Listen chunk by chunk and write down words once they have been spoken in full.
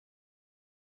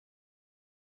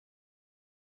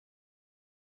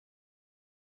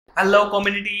Hello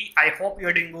community, I hope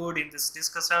you're doing good. In this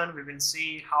discussion we will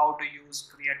see how to use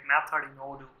create method in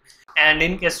Odoo. And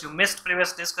in case you missed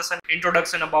previous discussion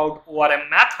introduction about ORM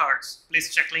methods,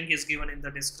 please check link is given in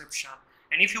the description.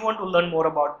 And if you want to learn more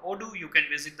about Odoo, you can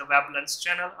visit the Weblearns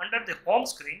channel. Under the home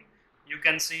screen you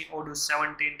can see Odoo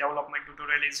 17 development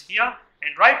tutorial is here,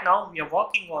 and right now we are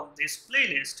working on this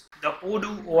playlist, the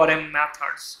Odoo ORM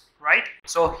methods. Right,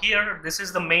 so here this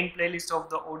is the main playlist of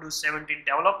the Odoo 17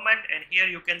 development, and here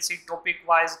you can see topic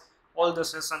wise all the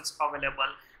sessions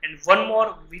available. And one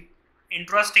more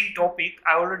interesting topic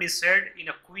I already said in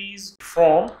a quiz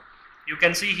form, you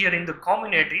can see here in the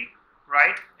community,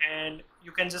 right, and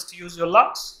you can just use your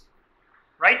lucks,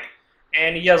 right.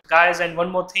 And yes guys, and one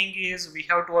more thing is we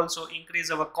have to also increase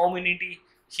our community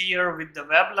here with the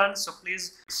Weblearns, so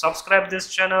please subscribe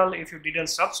this channel if you didn't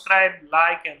subscribe,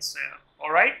 like and share.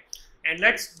 All right, and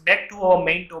let's back to our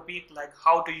main topic, like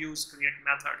how to use create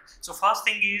method. So first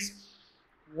thing is,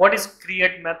 what is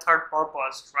create method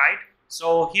purpose, right?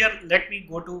 So here let me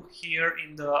go to here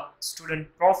in the student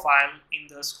profile,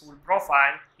 in the school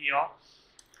profile here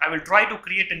I will try to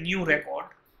create a new record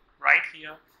right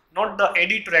here, not the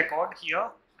edit record here.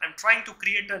 I'm trying to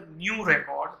create a new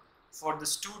record for the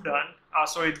student,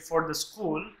 for the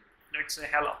school. Let's say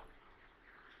hello.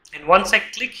 And once I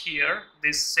click here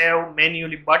this save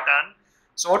manually button,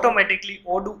 so automatically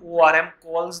Odoo ORM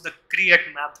calls the create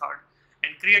method,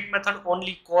 and create method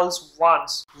only calls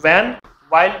once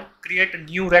while create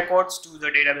new records to the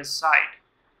database side.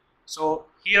 So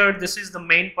here this is the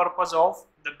main purpose of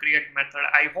the create method.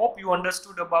 I hope you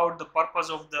understood about the purpose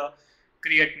of the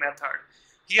create method.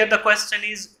 Here the question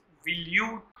is, will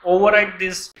you override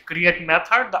this create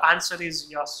method? The answer is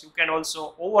yes, you can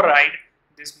also override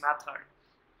this method.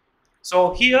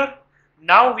 So here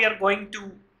now we are going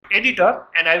to editor,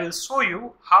 and I will show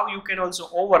you how you can also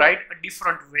override a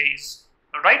different ways.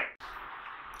 All right,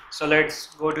 so let's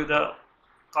go to the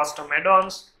custom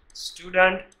add-ons,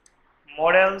 student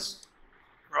models,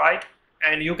 right,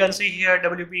 and you can see here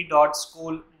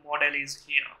wp.school model is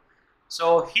here.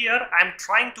 So here I'm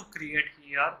trying to create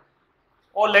here,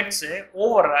 or let's say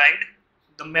override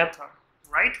the method,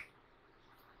 right.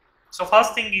 So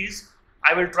first thing is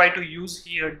I will try to use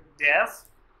here def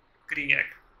create.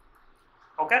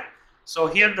 Okay, so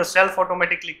here the self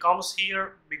automatically comes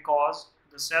here because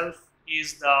the self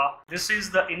is this is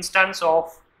the instance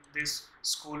of this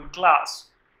school class.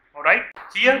 All right,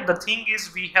 here the thing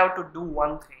is we have to do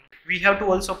one thing, we have to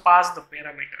also pass the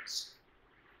parameters.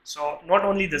 So not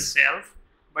only the self,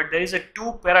 but there is a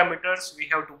two parameters we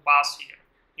have to pass here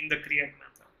in the create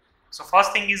method. So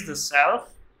first thing is the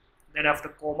self, then after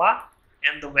comma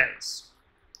and the vals.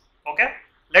 Okay,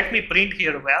 let me print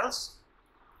here vals.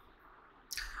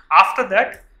 After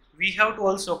that we have to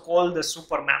also call the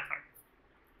super method,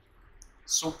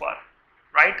 super,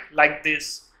 right, like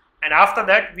this. And after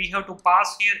that we have to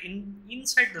pass here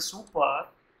inside the super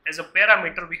as a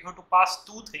parameter, we have to pass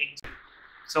two things.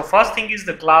 So first thing is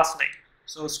the class name,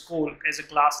 so school as a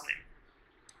class name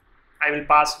I will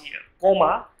pass here,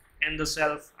 comma, and the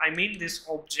self, I mean this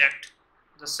object,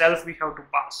 the self we have to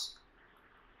pass.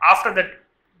 After that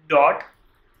dot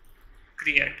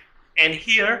create, and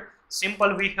here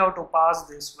simple we have to pass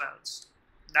this vals.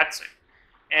 That's it.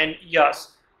 And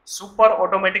yes, super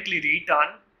automatically return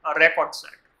a record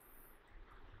set.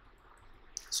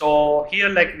 So here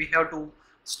like we have to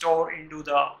store into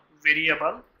the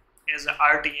variable as a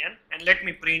RTN, and let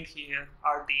me print here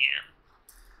RTN.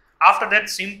 After that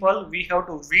simple we have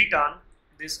to return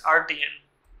this RTN,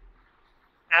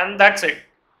 and that's it.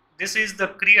 This is the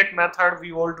create method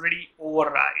we already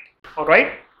override. All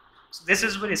right, so this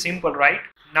is very simple, right?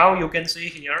 Now you can see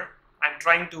here I'm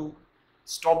trying to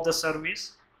stop the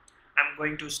service. I'm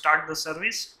going to start the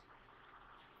service.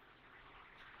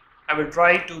 I will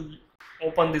try to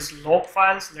open this log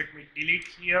files. Let me delete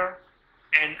here,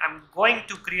 and I'm going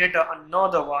to create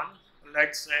another one.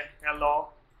 Let's say hello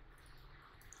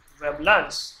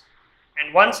Weblearns,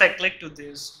 and once I click to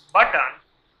this button,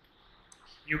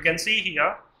 you can see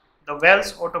here the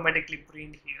vals automatically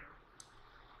print here,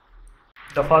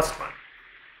 the first one,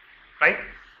 right?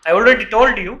 I already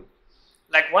told you,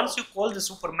 like once you call the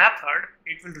super method,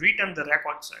 it will return the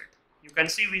record set. You can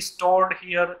see we stored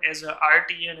here as a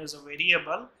RTN as a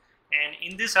variable, and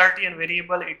in this RTN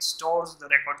variable it stores the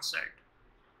record set.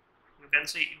 You can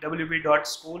see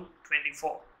wp.school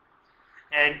 24,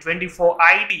 and 24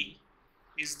 ID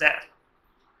is there.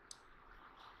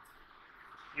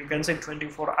 You can say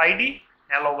 24 ID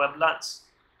hello Weblearns,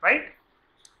 right?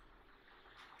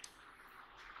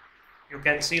 You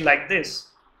can see like this.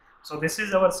 So this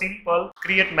is our simple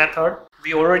create method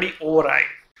we already override.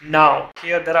 Now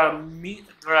here there are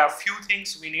a few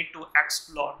things we need to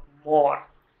explore more.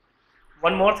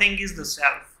 One more thing is the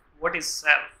self. What is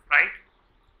self, right?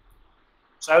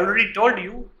 So I already told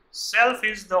you self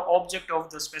is the object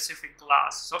of the specific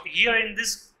class. So here in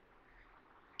this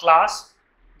class,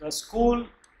 the school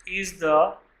is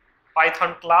the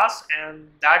Python class, and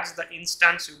that's the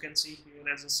instance you can see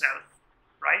here as a self,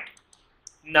 right?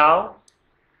 Now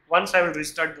once I will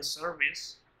restart the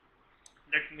service,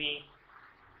 let me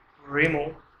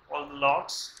remove all the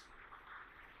logs.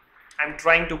 I'm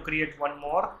trying to create one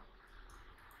more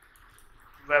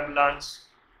Weblearns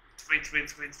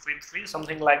 33333,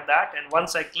 something like that, and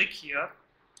once I click here,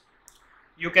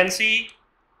 you can see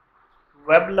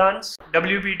Weblearns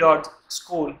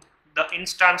wb.school, the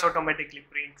instance automatically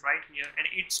print right here, and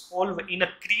it's all in a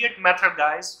create method.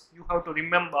 Guys, you have to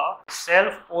remember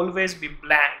self always be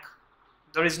blank.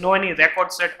 There is no any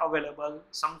record set available,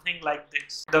 something like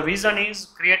this. The reason is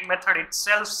create method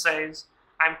itself says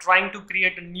I'm trying to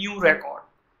create a new record,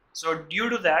 so due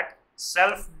to that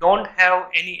self don't have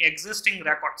any existing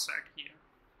record set here,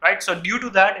 right? So due to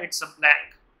that it's a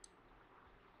blank.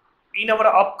 In our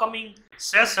upcoming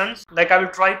sessions, like I will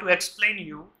try to explain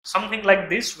you something like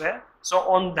this way. So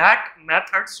on that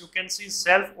methods you can see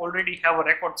self already have a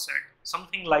record set,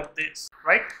 something like this,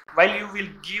 right? While you will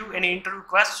give any interview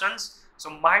questions, so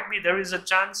might be there is a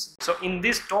chance, so in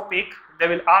this topic they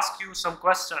will ask you some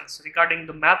questions regarding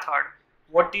the method.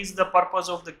 What is the purpose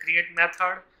of the create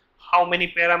method? How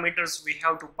many parameters we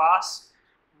have to pass?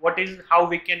 What is how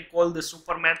we can call the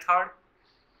super method,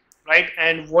 right?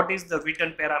 And what is the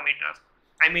return parameter?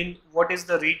 I mean, what is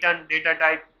the return data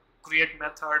type create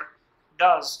method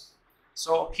does?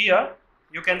 So here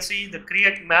you can see the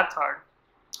create method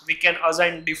we can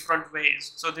assign different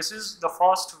ways. So this is the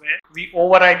first way, we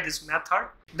override this method.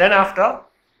 Then after,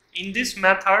 in this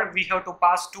method we have to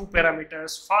pass two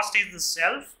parameters. First is the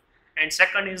self and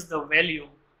second is the value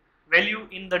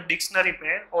in the dictionary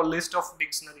pair or list of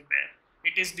dictionary pair.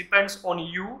 It is depends on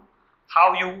you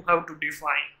how you have to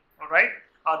define. All right,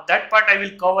 that part I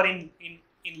will cover in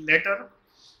later,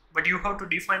 but you have to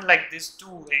define like this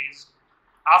two ways.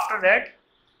 After that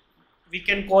we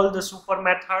can call the super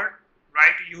method,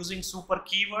 right, using super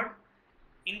keyword.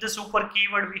 In the super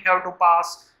keyword we have to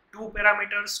pass two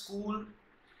parameters, school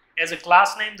as a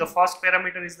class name, the first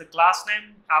parameter is the class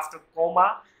name, after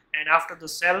comma, and after the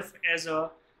self as a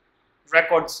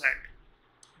record set,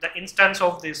 the instance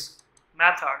of this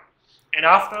method. And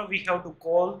after we have to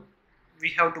call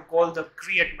the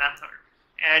create method,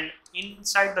 and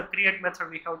inside the create method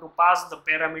we have to pass the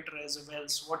parameter as well,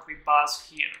 so what we pass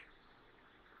here.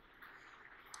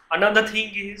 Another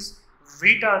thing is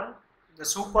return, the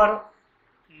super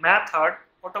method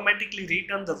automatically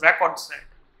return the record set.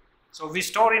 So we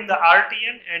store in the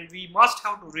RTN and we must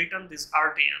have to return this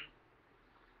RTN.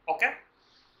 Okay,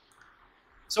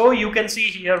 so you can see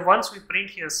here once we print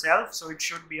here self, so it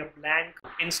should be a blank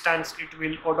instance, it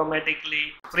will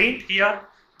automatically print here.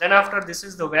 Then after this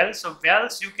is the val, so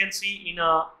vals you can see in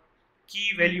a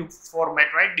key value format,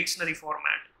 right, dictionary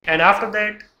format. And after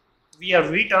that we are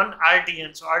return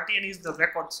RTN, so RTN is the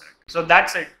record set. So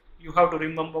that's it, you have to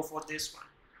remember for this one.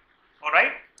 All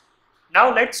right,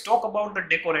 now let's talk about the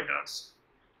decorators.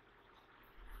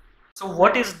 So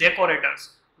what is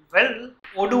decorators? Well,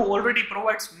 Odoo already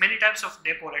provides many types of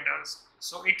decorators,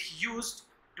 so it's used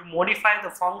to modify the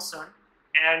function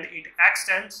and it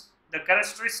extends the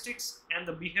characteristics and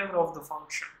the behavior of the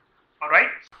function. Alright,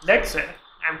 let's say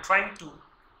I'm trying to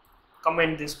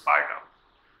comment this part out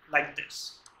like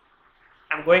this.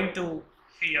 I'm going to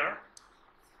here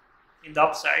in the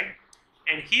upside,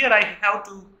 and here I have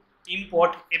to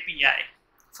import API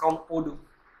from Odoo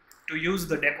to use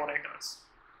the decorators.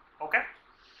 Okay,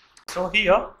 so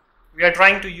here we are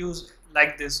trying to use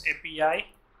like this api.model.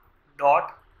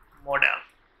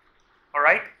 All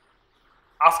right,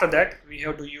 after that we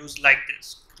have to use like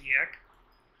this create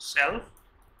self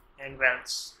and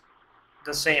vals,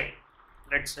 the same.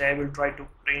 Let's say I will try to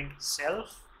print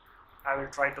self, I will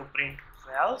try to print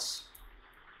vals,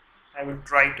 I will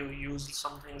try to use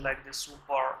something like this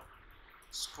super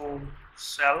school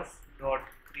self dot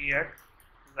create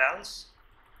vals,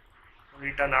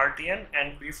 return RTN,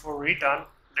 and before return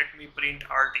let me print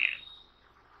RTN.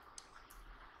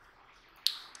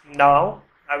 Now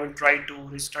I will try to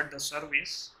restart the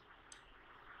service.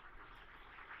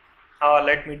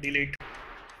 Let me delete.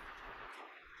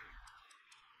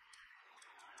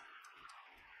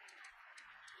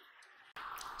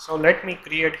 So let me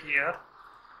create here,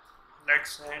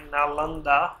 let's say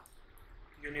Nalanda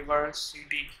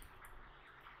University.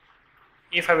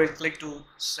 If I will click to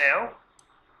save,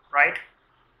 right,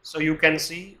 So you can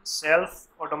see self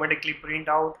automatically print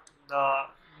out, the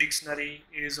dictionary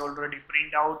is already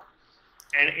print out,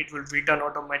 and it will return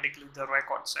automatically the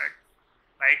record set,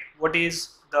 right? What is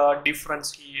the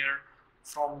difference here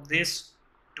from this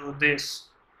to this?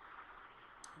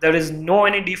 There is no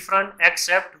any different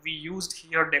except we used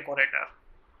here decorator.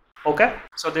 Okay,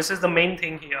 so this is the main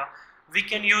thing here. We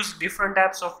can use different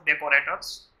types of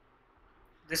decorators.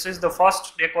 This is the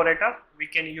first decorator we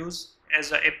can use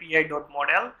as a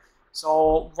api.model.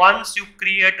 So once you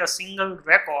create a single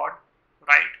record,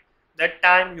 right, that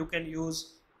time you can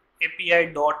use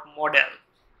api.model.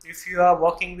 If you are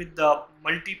working with the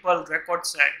multiple record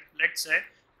set, let's say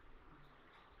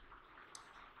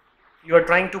you are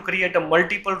trying to create a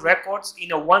multiple records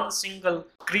in a one single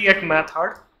create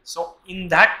method, so in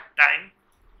that time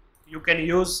you can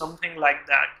use something like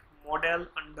that, model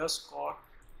underscore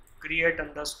create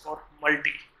underscore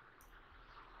multi.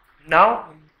 Now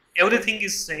everything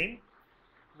is same.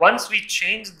 Once we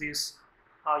change this,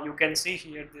 you can see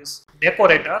here this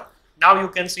decorator. Now you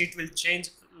can see it will change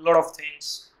a lot of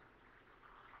things.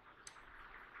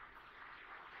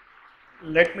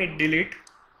 Let me delete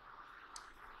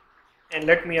and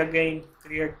let me again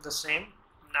create the same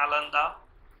Nalanda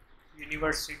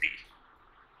University.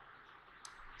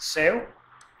 Save,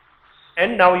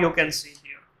 and now you can see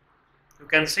here, you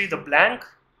can see the blank.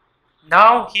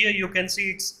 Now here you can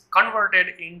see it's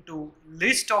converted into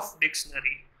list of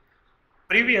dictionary.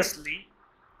 Previously,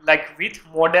 like with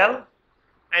model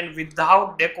and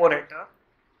without decorator,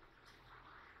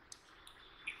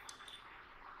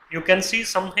 you can see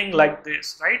something like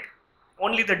this, right?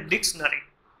 Only the dictionary.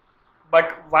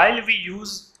 But while we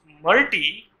use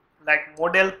multi, like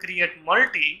model create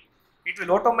multi, it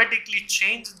will automatically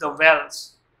change the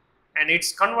vels and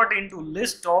it's converted into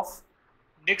list of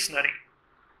dictionary.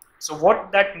 So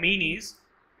what that means is,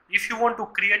 if you want to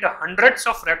create hundreds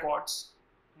of records,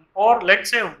 or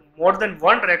let's say more than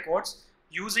one records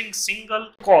using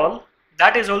single call,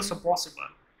 that is also possible.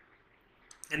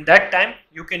 In that time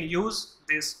you can use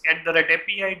this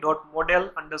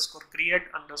 @api.model underscore create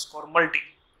underscore multi.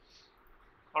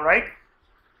 Alright.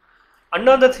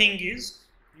 Another thing is,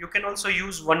 you can also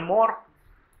use one more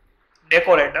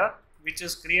decorator, which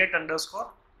is create underscore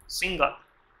single.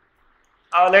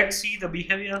 Let's see the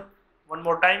behavior one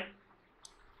more time.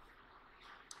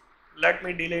 Let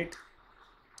me delete,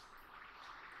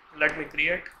 let me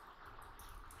create.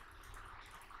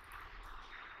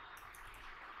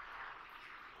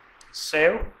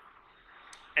 Save,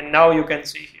 and now you can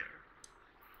see here,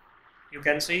 you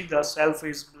can see the self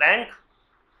is blank,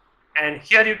 and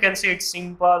here you can see it's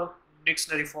simple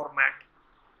dictionary format,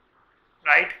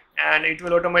 right? And it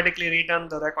will automatically return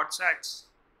the record sets.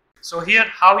 So here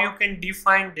how you can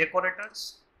define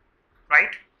decorators,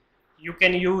 right? You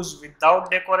can use without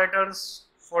decorators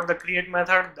for the create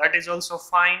method, that is also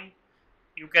fine.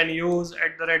 You can use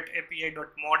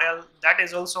 @api.model, that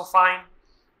is also fine.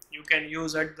 You can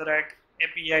use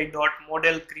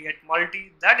 @api.model create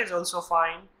multi, that is also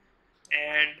fine.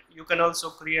 And you can also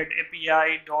create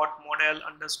api.model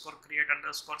underscore create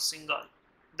underscore single,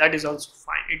 that is also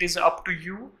fine. It is up to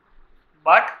you,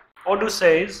 but Odoo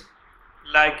says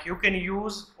like you can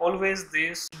use always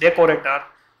this decorator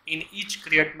in each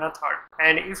create method.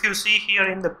 And if you see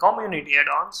here in the community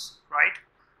add-ons, right,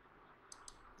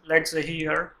 let's say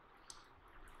here,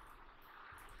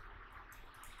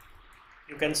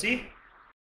 you can see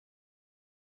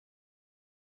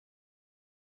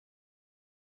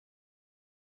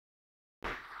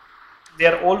they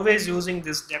are always using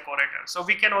this decorator, so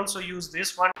we can also use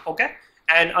this one. Okay,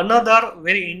 and another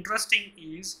very interesting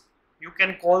is you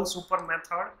can call super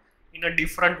method in a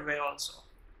different way also.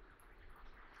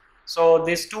 So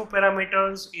these two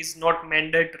parameters is not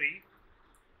mandatory.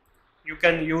 You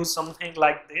can use something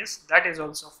like this, that is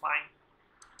also fine.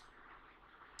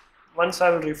 Once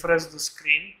I will refresh the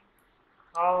screen,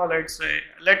 let's say,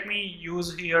 let me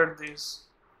use here this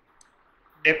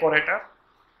decorator.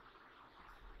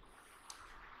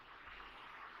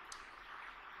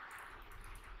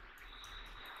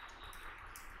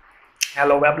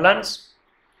 Hello Weblearns,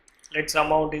 let's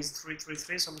amount is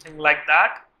 333, something like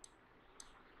that.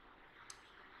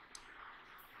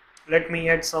 Let me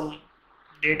add some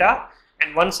data,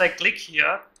 and once I click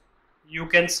here, you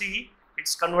can see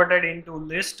it's converted into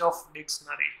list of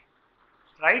dictionary,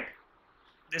 right?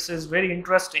 This is very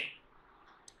interesting.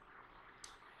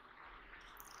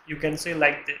 You can see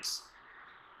like this.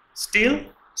 Still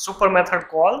super method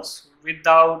calls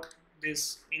without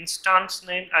this instance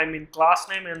name, I mean class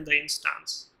name and the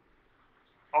instance.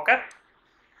 Okay,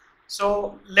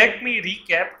 so let me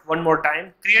recap one more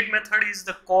time. Create method is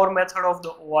the core method of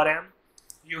the ORM.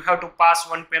 you have to pass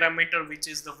one parameter, which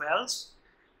is the values.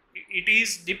 It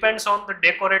is depends on the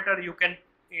decorator. You can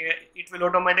it will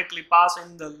automatically pass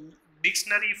in the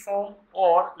dictionary form,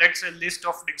 or let's say list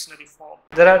of dictionary form.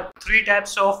 There are three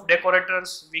types of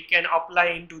decorators we can apply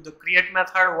into the create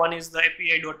method. One is the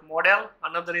api.model,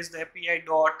 another is the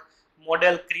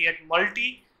api.model create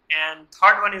multi, and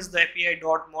third one is the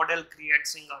api.model create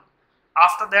single.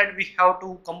 After that, we have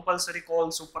to compulsory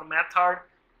call super method,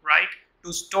 right,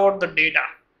 to store the data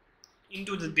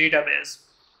into the database.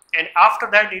 And after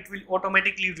that, it will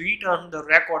automatically return the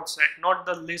record set, not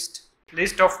the list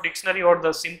of dictionary or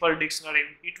the simple dictionary.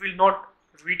 It will not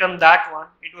return that one.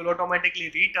 It will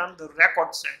automatically return the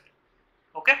record set.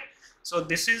 Okay, so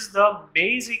this is the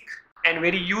basic and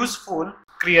very useful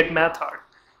create method.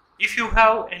 If you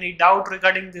have any doubt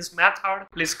regarding this method,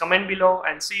 please comment below,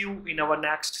 and see you in our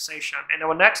next session. And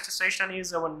our next session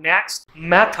is our next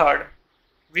method,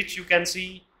 which you can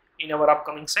see in our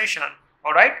upcoming session.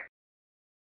 All right.